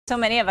So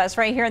many of us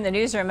right here in the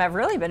newsroom have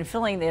really been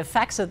feeling the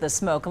effects of the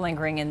smoke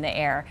lingering in the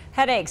air.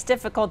 Headaches,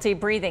 difficulty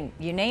breathing,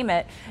 you name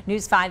it.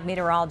 News 5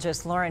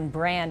 meteorologist Lauren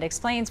Brand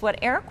explains what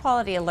air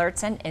quality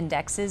alerts and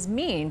indexes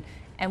mean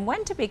and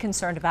when to be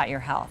concerned about your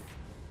health.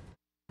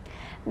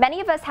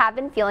 Many of us have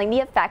been feeling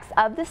the effects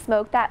of the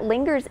smoke that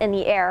lingers in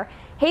the air.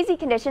 Hazy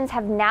conditions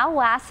have now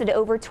lasted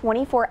over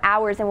 24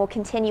 hours and will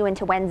continue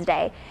into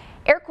Wednesday.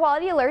 Air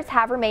quality alerts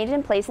have remained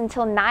in place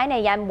until 9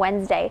 a.m.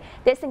 Wednesday.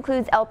 This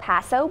includes El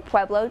Paso,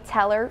 Pueblo,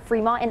 Teller,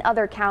 Fremont, and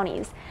other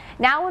counties.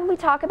 Now, when we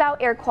talk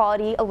about air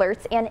quality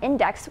alerts and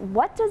index,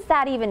 what does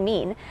that even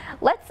mean?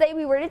 Let's say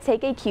we were to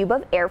take a cube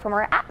of air from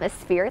our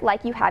atmosphere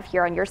like you have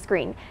here on your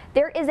screen.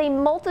 There is a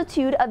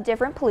multitude of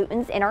different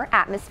pollutants in our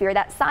atmosphere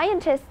that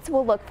scientists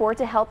will look for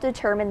to help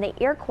determine the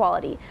air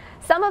quality.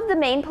 Some of the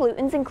main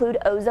pollutants include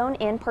ozone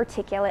and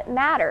particulate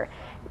matter.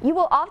 You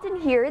will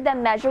often hear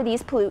them measure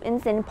these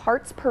pollutants in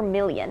parts per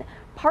million.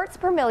 Parts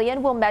per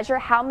million will measure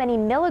how many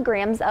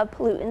milligrams of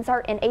pollutants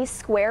are in a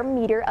square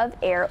meter of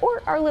air,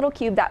 or our little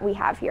cube that we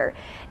have here.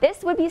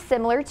 This would be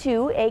similar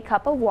to a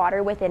cup of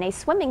water within a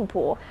swimming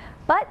pool.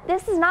 But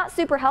this is not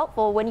super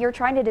helpful when you're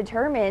trying to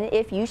determine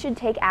if you should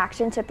take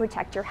action to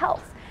protect your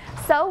health.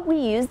 So we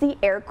use the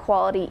air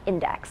quality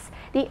index.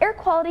 The air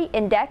quality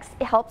index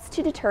helps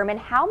to determine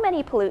how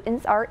many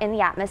pollutants are in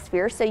the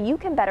atmosphere so you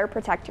can better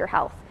protect your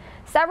health.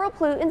 Several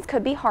pollutants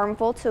could be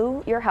harmful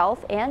to your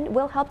health and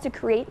will help to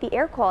create the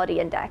air quality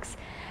index.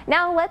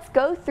 Now let's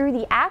go through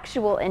the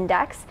actual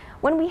index.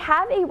 When we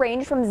have a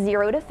range from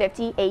 0 to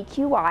 50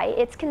 AQI,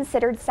 it's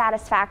considered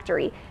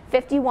satisfactory.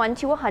 51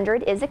 to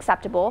 100 is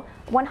acceptable.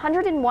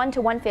 101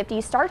 to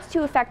 150 starts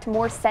to affect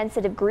more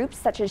sensitive groups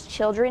such as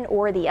children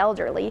or the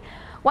elderly.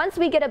 Once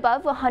we get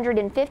above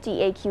 150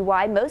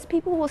 AQI, most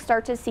people will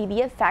start to see the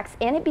effects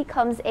and it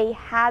becomes a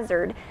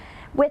hazard.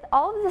 With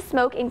all of the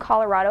smoke in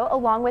Colorado,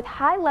 along with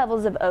high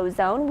levels of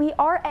ozone, we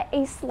are at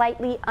a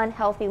slightly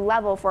unhealthy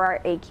level for our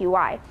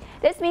AQI.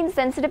 This means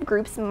sensitive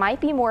groups might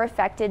be more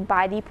affected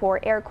by the poor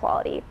air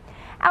quality.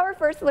 Our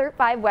First Alert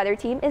 5 weather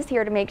team is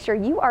here to make sure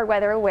you are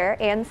weather aware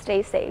and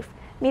stay safe.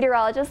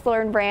 Meteorologist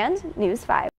Lauren Brand, News 5.